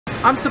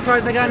I'm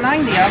surprised I got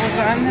 90.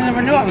 I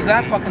never knew I was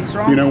that fucking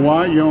strong. You know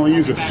why? You only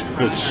use a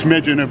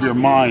smidgen of your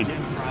mind.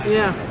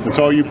 Yeah. It's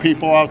all you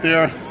people out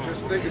there.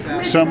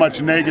 So much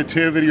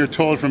negativity. You're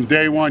told from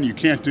day one, you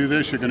can't do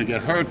this, you're going to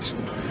get hurt.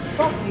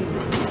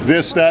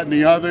 This, that, and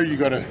the other. You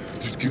got to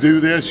do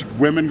this.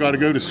 Women got to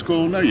go to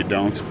school. No, you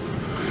don't.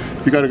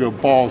 You got to go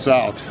balls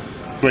out.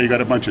 But you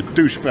got a bunch of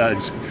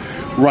douchebags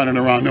running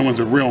around. No one's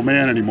a real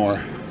man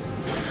anymore.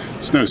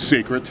 It's no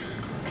secret.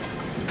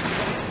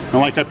 And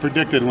like I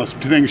predicted, unless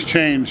things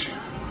change,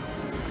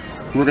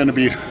 we're going to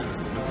be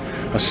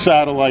a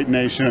satellite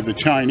nation of the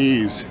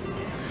Chinese.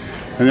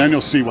 And then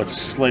you'll see what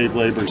slave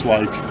labor's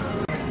like.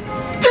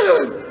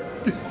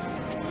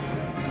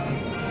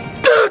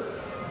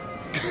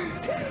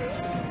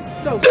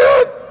 So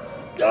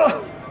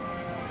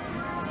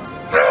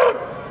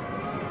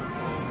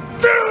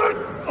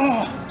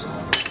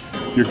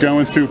You're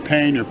going through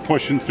pain, you're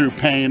pushing through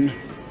pain.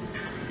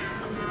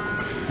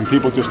 And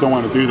people just don't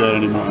want to do that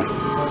anymore.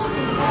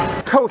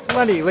 Koth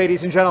Lenny,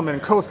 ladies and gentlemen,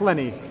 Koth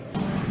Lenny.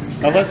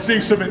 Now let's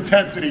see some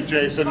intensity,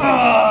 Jason.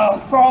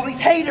 for all these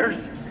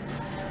haters.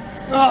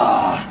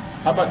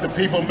 How about the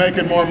people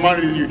making more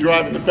money than you,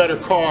 driving the better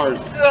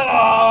cars,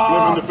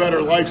 living the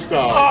better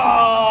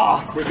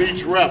lifestyle? With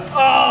each rep.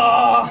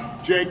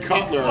 Jay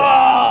Cutler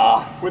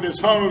with his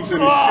homes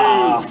and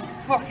his shoes.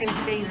 Fucking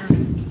haters.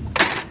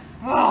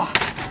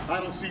 I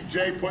don't see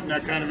Jay putting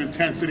that kind of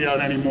intensity out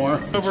anymore.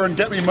 Over and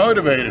get me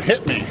motivated,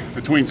 hit me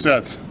between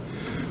sets.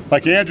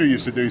 Like Andrew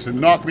used to do. He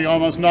said,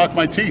 almost knock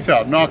my teeth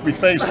out, knock me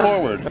face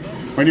forward.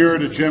 When you're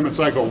at a gym, it's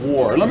like a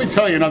war. Let me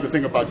tell you another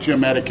thing about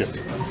gym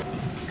etiquette.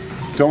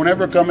 Don't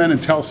ever come in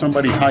and tell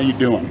somebody how you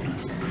doing.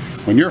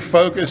 When you're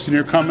focused and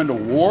you're coming to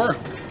war,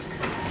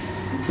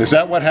 is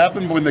that what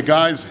happened when the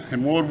guys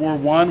in World War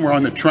I were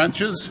on the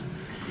trenches?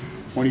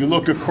 When you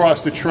look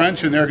across the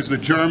trench and there's the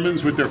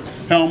Germans with their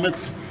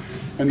helmets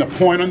and the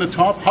point on the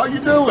top, how you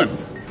doing?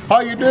 How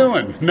you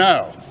doing?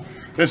 No,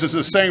 this is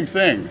the same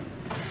thing.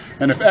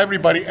 And if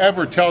everybody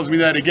ever tells me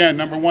that again,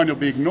 number one, you'll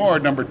be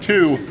ignored. Number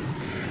two,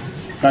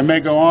 I may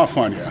go off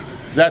on you.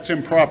 That's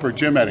improper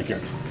gym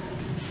etiquette.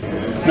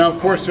 Now, of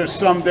course, there's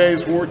some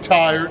days we're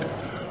tired,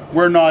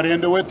 we're not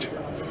into it.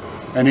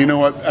 And you know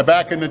what,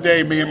 back in the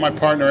day, me and my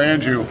partner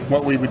Andrew,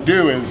 what we would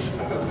do is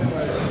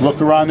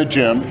look around the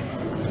gym,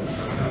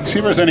 see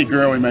if there's any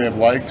girl we may have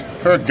liked,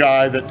 or a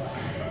guy that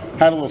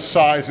had a little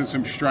size and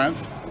some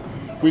strength.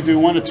 We do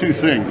one of two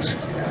things.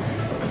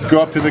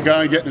 Go up to the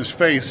guy and get in his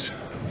face,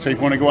 say if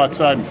you want to go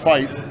outside and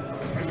fight,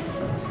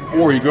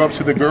 or you go up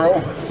to the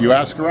girl, you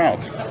ask her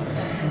out.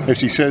 If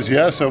she says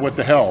yes, so what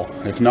the hell?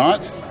 If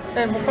not,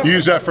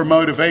 use that for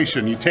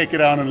motivation. You take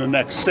it out in the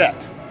next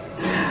set.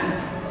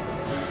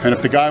 And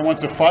if the guy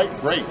wants to fight,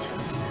 great.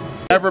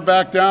 Never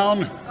back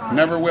down,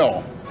 never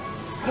will.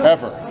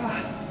 Ever.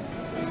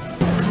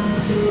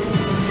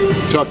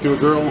 Talk to a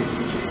girl,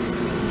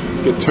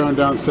 get turned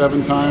down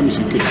 7 times,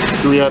 you get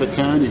 3 out of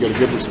 10, you get a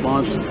good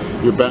response,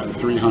 you're batting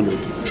 300.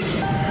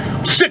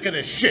 I'm sick of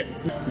this shit.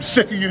 I'm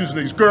sick of using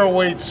these girl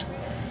weights.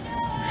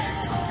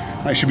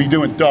 I should be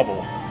doing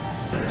double.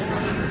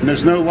 And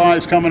there's no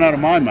lies coming out of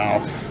my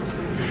mouth.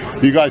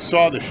 You guys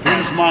saw this.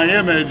 Use my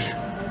image.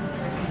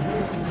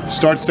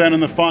 Start sending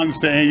the funds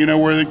to, you know,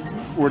 where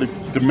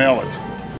to mail it.